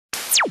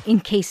in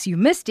case you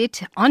missed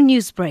it on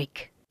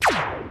Newsbreak.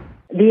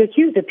 The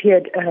accused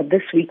appeared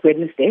this week,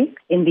 Wednesday,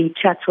 in the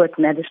Chatsworth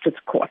Magistrate's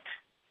Court.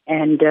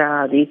 And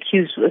the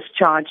accused was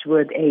charged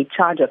with a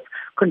charge of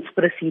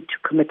conspiracy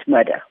to commit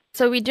murder.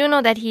 So we do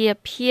know that he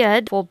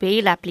appeared for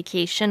bail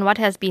application. What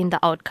has been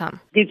the outcome?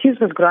 The accused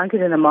was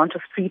granted an amount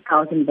of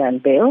 3,000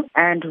 rand bail,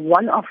 and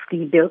one of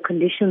the bail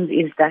conditions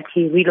is that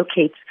he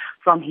relocates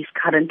from his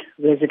current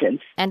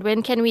residence. And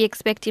when can we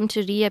expect him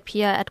to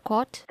reappear at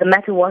court? The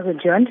matter was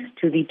adjourned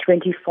to the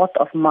 24th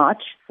of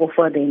March for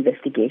further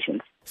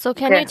investigations. So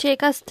can you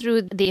take us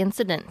through the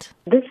incident?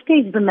 At this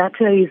stage, the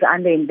matter is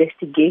under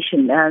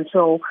investigation, and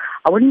so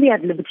I wouldn't be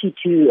at liberty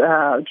to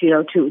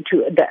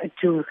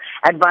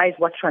advise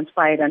what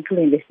transpired until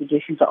the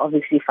investigations are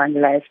obviously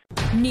finalized.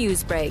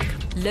 Newsbreak,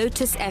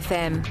 Lotus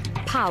FM,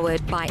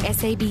 powered by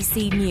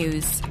SABC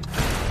News.